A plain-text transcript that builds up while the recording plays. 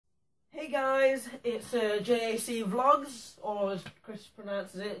Hey guys, it's JAC Vlogs, or as Chris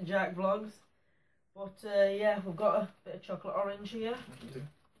pronounces it, Jack Vlogs. But yeah, we've got a bit of chocolate orange here.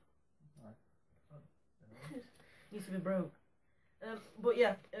 Needs to be broke. But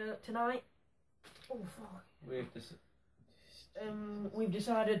yeah, tonight, oh fuck, we've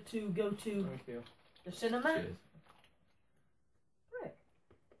decided to go to the cinema. Cheers. Right.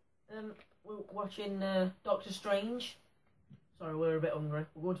 We're watching Doctor Strange. Sorry, we're a bit hungry.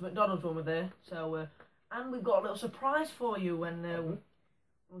 We're going to McDonald's when we're there. So, and we've got a little surprise for you when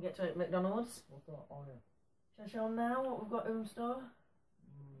we get to McDonald's. What's that? Oh, yeah. Shall I show them now what we've got in store?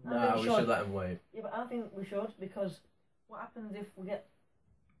 No, we should let him wait. Yeah, but I think we should, because what happens if we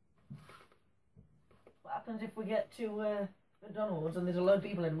get to McDonald's and there's a load of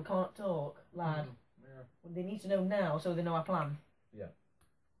people in and we can't talk, lad? Yeah. Well, they need to know now so they know our plan. Yeah.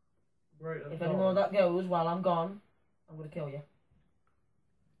 Right. If any more of that goes while I'm gone, I'm going to kill you.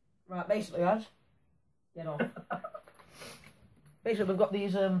 Right, basically, guys, get off. Basically, we've got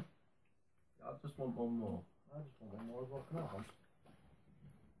these, I just want one more. I just want one more as well. Come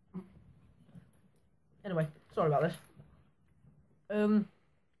on. Anyway, sorry about this.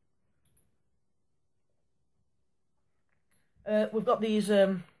 We've got these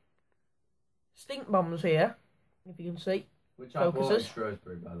stink bombs here, if you can see. Which I bought in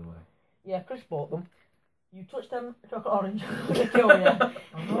Shrewsbury, by the way. Yeah, Chris bought them. You touch them, chocolate orange, I'm gonna kill you.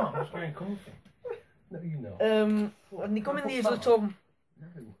 I'm not. I'm just very comfy. No, you know. And they come in these little.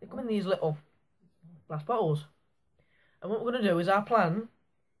 They come in these little glass bottles. And what we're gonna do is our plan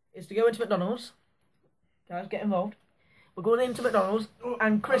is to go into McDonald's. Guys, get involved. We're going into McDonald's,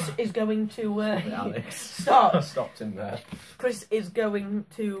 and Chris is going to Alex. stop. Stopped him there. Chris is going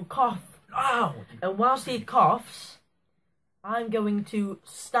to cough. Ow! And whilst he coughs, I'm going to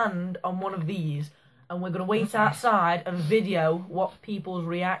stand on one of these, and we're going to wait outside and video what people's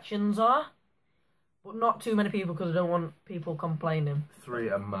reactions are. But not too many people, because I don't want people complaining. 3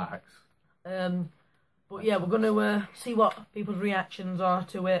 at max. But yeah, we're going to see what people's reactions are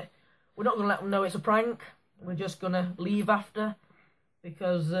to it. We're not going to let them know it's a prank. We're just going to leave after,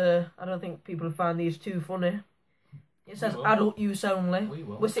 because I don't think people will find these too funny. It says adult use only.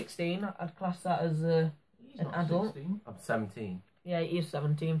 We're 16. I'd class that as an adult. 16. I'm 17. Yeah, he is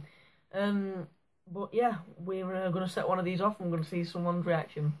 17. But yeah, we're going to set one of these off and we're going to see someone's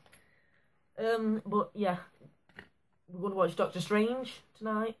reaction. But yeah, we're going to watch Doctor Strange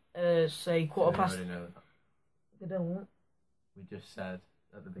tonight. Say quarter past. They know that. They don't. We just said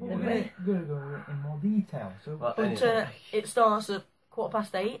at the We're beginning. going to go in more detail. So, Well, But anyway. it starts at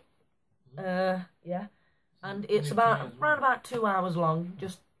 8:15. Yeah, and it's around about 2 hours long,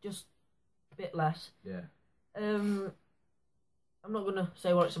 just a bit less. Yeah. I'm not gonna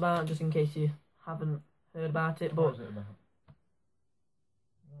say what it's about, just in case you haven't heard about it. But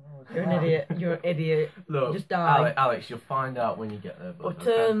you're an idiot. You're an idiot. Look, Just die. Alex, you'll find out when you get there. But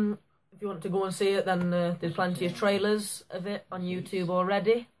okay? if you want to go and see it, then there's plenty of trailers of it on YouTube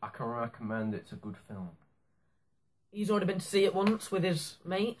already. I can recommend it's a good film. He's already been to see it once with his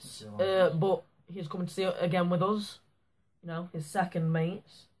mates, but he's coming to see it again with us. You know, his second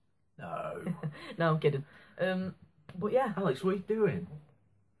mates. No. No, I'm kidding. But yeah, Alex, what are you doing?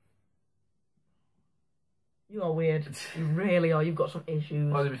 you are weird. You really are. You've got some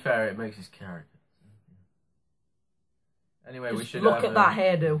issues. Well, to be fair, it makes his character. Anyway, we Just should look have, at that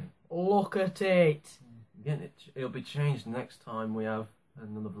hairdo. Look at it. Again, it'll be changed next time we have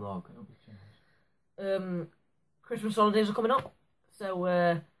another vlog. It'll be changed. Christmas holidays are coming up, so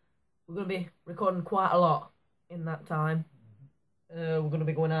we're going to be recording quite a lot in that time. We're going to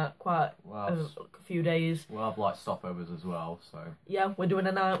be going out quite a few days. We'll have like stopovers as well, so Yeah, we're doing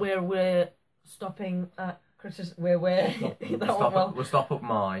a night where we're stopping at Christmas. We're we'll stop up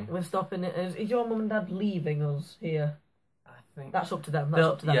mine. We're stopping it. Is your mum and dad leaving us here? I think That's up to them. That's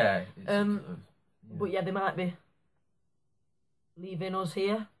up to them. Yeah. It's up to us. But yeah, they might be leaving us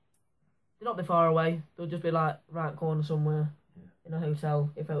here. They'll not be far away. They'll just be like right corner somewhere in a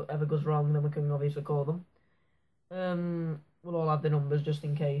hotel. If it ever goes wrong, then we can obviously call them. We'll all have the numbers just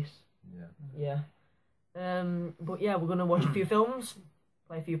in case. Yeah. Yeah. But yeah, we're gonna watch a few films,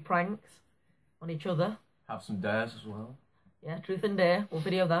 play a few pranks on each other. Have some dares as well. Yeah, Truth and Dare. We'll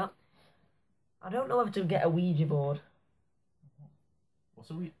video that. I don't know how to get a Ouija board. What's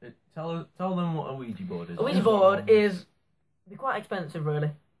a tell them what a Ouija board is. A Ouija board is they're quite expensive,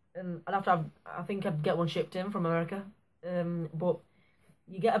 really, and I'd have to have. I think I'd get one shipped in from America. But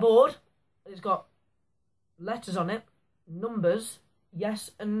you get a board. It's got letters on it, numbers,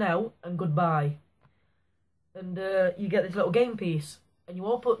 yes and no, and goodbye. And you get this little game piece, and you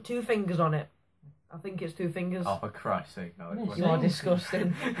all put 2 fingers on it, I think it's two fingers. Oh, for Christ's sake, Alex. You are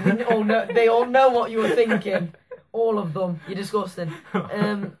disgusting. They all know what you were thinking. All of them. You're disgusting.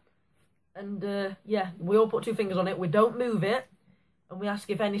 Yeah, we all put two fingers on it. We don't move it, and we ask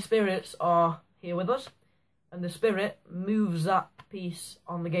if any spirits are here with us. And the spirit moves that piece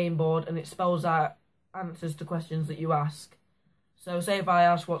on the game board, and it spells out answers to questions that you ask. So, say if I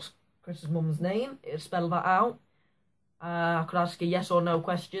ask what's Chris's mum's name, it'll spell that out. I could ask a yes or no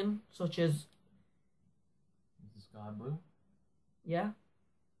question, such as, Is the sky blue? yeah.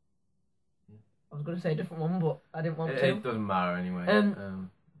 I was going to say a different one, but I didn't want to. It doesn't matter anyway.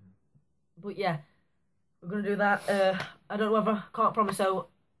 But yeah, we're going to do that. I don't know whether, can't promise how,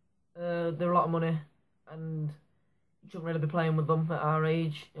 they're a lot of money, and you shouldn't really be playing with them at our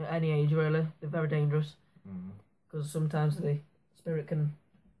age, at any age really. They're very dangerous, because sometimes the spirit can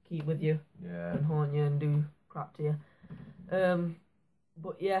keep with you and haunt you and do crap to you.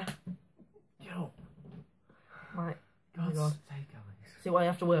 But yeah. Yo. My God's God. sake, Alex. See what I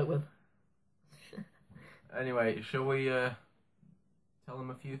have to work with. Anyway, shall we tell them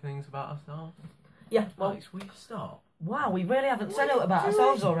a few things about ourselves? Yeah, well, Alex, will you stop? wow, we really haven't said out about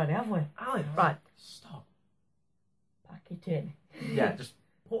ourselves already, have we? Alex, Right. Stop. Pack it in. Yeah, just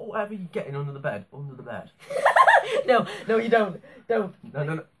put whatever you're getting under the bed. No, you don't. Don't.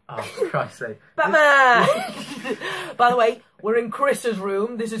 No. Oh, for Christ's sake. Batman! By the way, we're in Chris's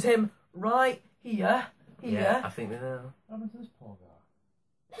room. This is him right here. Yeah, I think we know. What happened to this poor guy?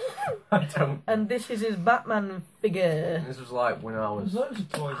 I don't. And this is his Batman figure. This was like when I was. There's loads of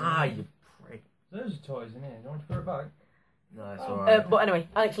toys in here. You prick. There's loads of toys in here. Do you want to put it back? No, it's alright. But anyway,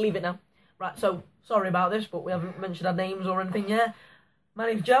 Alex, leave it now. Right, so, sorry about this, but we haven't mentioned our names or anything yet. My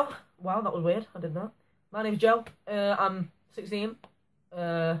name's Joe. Wow, that was weird. I did that. My name's Joe. I'm 16.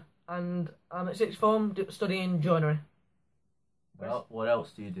 And I'm at sixth form studying joinery. Well, what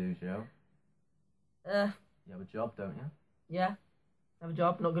else do you do, Joe? Uh, You have a job, don't you? yeah. I have a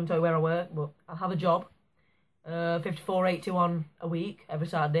job. Not going to tell you where I work, but I have a job. 54.81 a week, every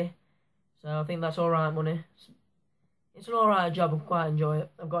Saturday. So I think that's alright money. It's an alright job. I quite enjoy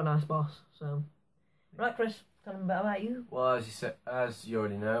it. I've got a nice boss. So, right, Chris, tell them a bit about you. Well, as you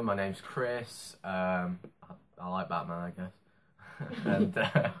already know, my name's Chris. I like Batman, I guess. And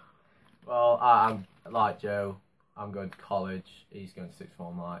well, I'm like Joe. I'm going to college. He's going to sixth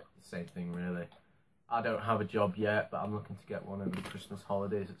form. Like the same thing, really. I don't have a job yet, but I'm looking to get one over the Christmas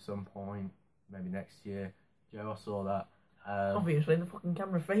holidays at some point, maybe next year. Joe, I saw that. Obviously, the fucking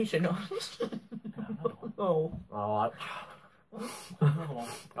camera facing us. Oh. I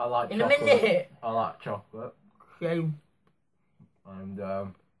like In a chocolate. minute. I like chocolate. Shame. And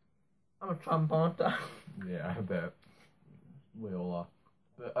I'm a tramp, aren't I? yeah, I bet we all are.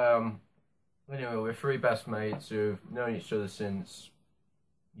 But anyway, we're three best mates who've known each other since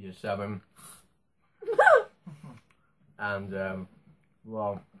year 7. And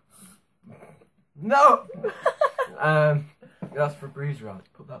well, no. That's Febreze, right?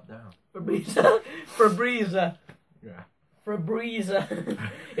 Put that down. Febreze. Yeah. Febreze.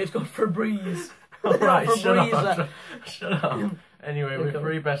 It's got Febreze. Alright, Febreze. shut up. Anyway, Okay. we're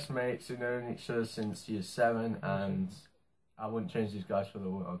three best mates who've known each other since year 7, and I wouldn't change these guys for the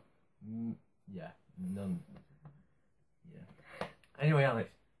world. Yeah, none. Yeah. Anyway, Alex,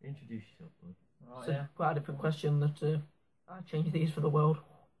 introduce yourself, bud. Right, So, yeah. quite a different question that I changed these for the world.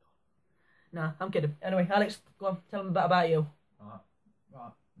 Nah, I'm kidding. Anyway, Alex, go on, tell them a bit about you.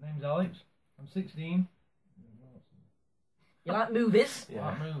 Right. Name's Alex. I'm 16. You like movies? Yeah.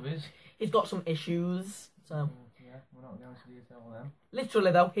 Like movies. He's got some issues, so... Yeah, we're not going to detail them.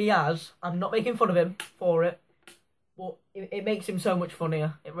 Literally, though, he has. I'm not making fun of him for it, but it makes him so much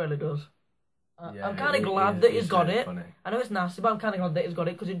funnier. It really does. Yeah, I'm kind of it glad is- that he's it's got really it. funny. I know it's nasty, but I'm kind of glad that he's got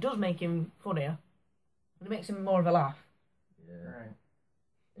it, because it does make him funnier. And it makes him more of a laugh. Yeah.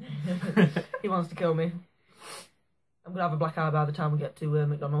 Right. He wants to kill me. I'm going to have a black eye by the time we get to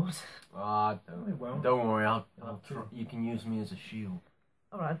McDonald's. Ah, We won't. don't worry, I'll True. you can use me as a shield.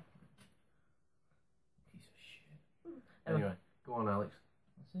 Alright. Piece of shit. Anyway, go on, Alex.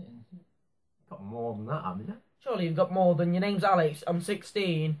 That's it, isn't it? Got more than that, haven't you? Surely you've got more than your name's Alex, I'm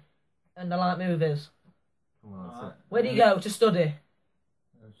 16, and I like movies. Come on, that's Alright. it. Where do you go to study?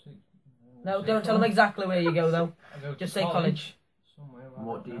 No, Sixth don't tell them form. exactly where you go, though. I go to Just say college. Somewhere.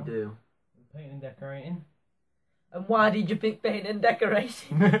 What do you do? Painting and decorating. And why did you pick painting and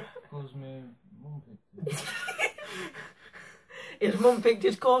decorating? Because my mum picked it. His mum picked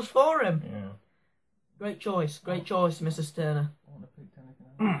his course for him. Yeah. Great choice, Mrs. Turner. I wouldn't have picked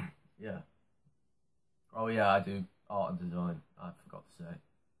anything else. Yeah. Oh yeah, I do art and design. I forgot to say.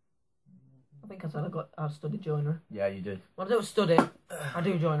 I think I said I studied joinery. Yeah, you did. Well, I don't study, I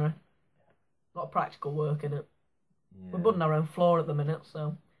do joinery. A lot of practical work in it. Yeah. We're building our own floor at the minute,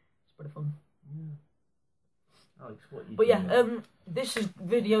 so it's pretty fun. Yeah. Alex, what you But yeah, doing? this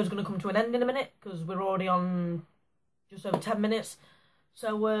video is going to come to an end in a minute because we're already on just over 10 minutes.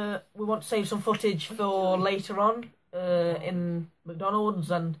 So we want to save some footage for later on in McDonald's,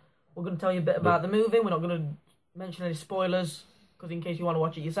 and we're going to tell you a bit about the movie. We're not going to mention any spoilers because in case you want to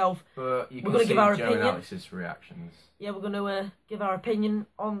watch it yourself. But you we're can gonna see give our Joe opinion. and Alex's reactions. Yeah, we're going to give our opinion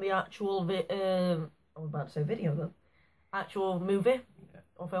on the actual I was about to say video though. Actual movie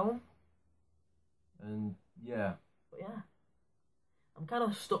or film. And yeah. But yeah, I'm kind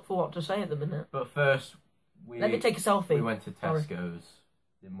of stuck for what to say at the minute. But first, Let me take a selfie. We went to Sorry. Tesco's,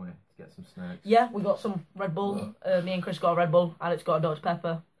 didn't we, to get some snacks? Yeah, we got some Red Bull. Me and Chris got a Red Bull. Alex got a Dr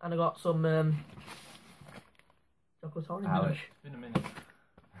Pepper, and I got some chocolate orange. Alex. It's been a minute.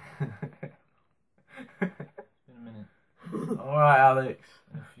 It's been a minute. All right, Alex.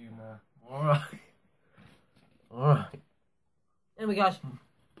 And a few more. All right. All right. Anyway, guys.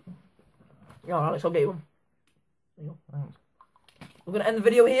 Yeah, Alex, I'll get you one. There you go. Thanks. We're gonna end the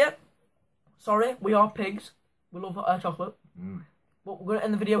video here. Sorry, we are pigs. We love chocolate. But we're gonna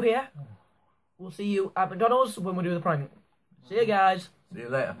end the video here. We'll see you at McDonald's when we do the prank. See you guys. See you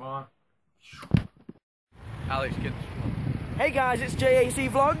later. Bye. Alex, get. Hey guys, it's JAC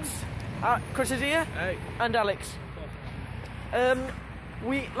Vlogs. Chris is here. Hey. And Alex.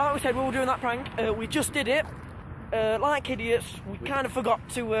 Like we said, we were doing that prank. We just did it. Like idiots, we kind of forgot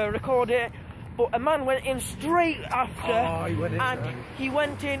to record it. But a man went in straight after, he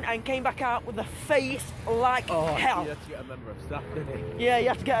went in and came back out with a face like hell. He had to get a member of staff, didn't he? Yeah, you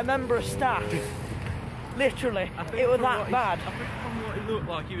had to get a member of staff. Literally, it was that bad. I think from what it looked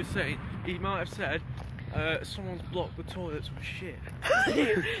like, he was saying, he might have said, someone's blocked the toilets with shit.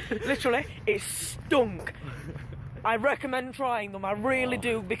 Literally, it stunk. I recommend trying them, I really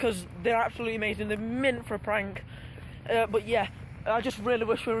do, because they're absolutely amazing. They're mint for a prank. But yeah, I just really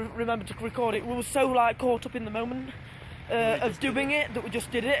wish we remembered to record it. We were so like caught up in the moment of doing it that we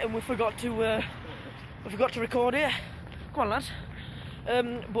just did it, and we forgot to record it. Come on, lads.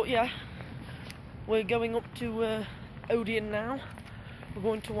 But yeah, we're going up to Odeon now. We're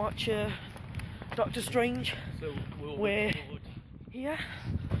going to watch Doctor Strange. So we'll We're record, here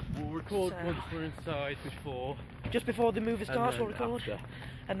we'll record So- once we're inside before. just before the movie starts. then We'll record, after.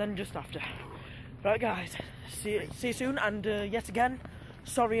 and then just after. Right, guys. See you soon. And yet again,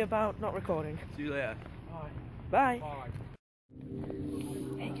 sorry about not recording. See you later. Bye. Bye.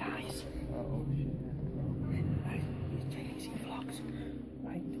 Hey guys. Right, it's JAC Vlogs.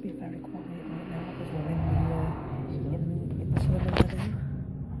 Right, to be very quiet right now because we're in the cinema room.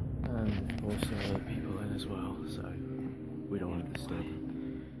 And also people in as well, so we don't want to disturb them.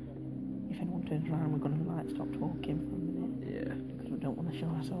 If anyone turns around, we're gonna like stop talking for a minute Yeah. because we don't want to show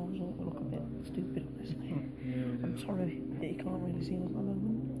ourselves up. We look a bit stupid, honestly. I'm sorry that you can't really see us at the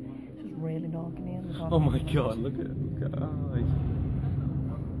moment. It's just really dark in here. and there's Oh my hardly- god, look at her eyes.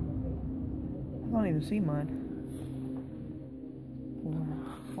 I can't even see mine.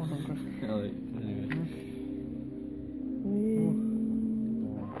 Oh, no, Chris.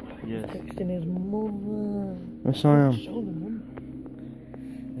 Yes. Texting his mother. Yes, I am. Show them, Mum.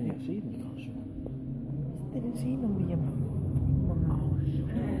 They didn't see them, you can't show them. They didn't see them with you.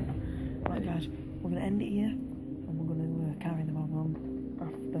 Right, guys, we're going to end it here, and we're going to carry them on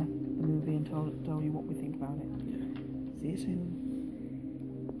after the movie and tell you what we think about it. See you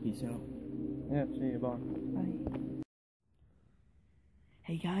soon. Peace out. Yeah, see you, bye. Bye.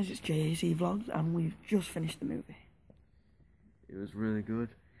 Hey guys, it's JAC Vlogs, and we've just finished the movie. It was really good.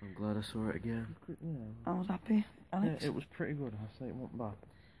 I'm glad I saw it again. I was happy. Alex? It was pretty good. I say it wasn't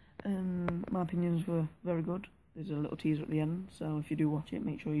bad. My opinions were very good. There's a little teaser at the end, so if you do watch it,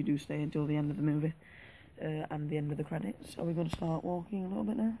 make sure you do stay until the end of the movie and the end of the credits. Are we going to start walking a little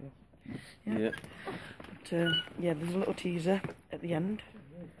bit now? Yeah. But, yeah, there's a little teaser at the end.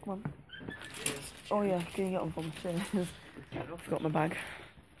 Come on. Oh yeah, can you get on from the forgot my bag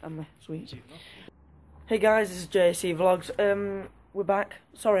and the sweets. Hey guys, this is JAC Vlogs. We're back.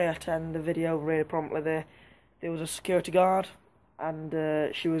 Sorry I had to end the video really promptly there. There was a security guard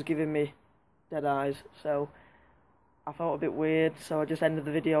and she was giving me dead eyes, so I felt a bit weird, so I just ended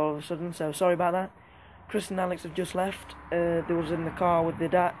the video all of a sudden, so sorry about that. Chris and Alex have just left. They was in the car with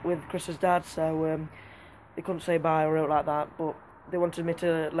with Chris's dad, so they couldn't say bye or out like that, but they wanted me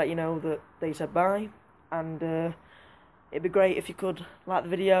to let you know that they said bye, and it'd be great if you could like the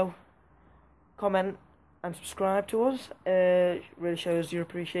video, comment and subscribe to us. It really shows your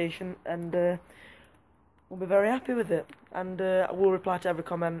appreciation, and we'll be very happy with it, and we'll reply to every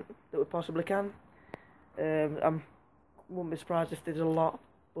comment that we possibly can. I wouldn't be surprised if there's a lot,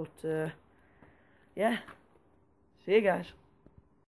 but yeah, see you guys.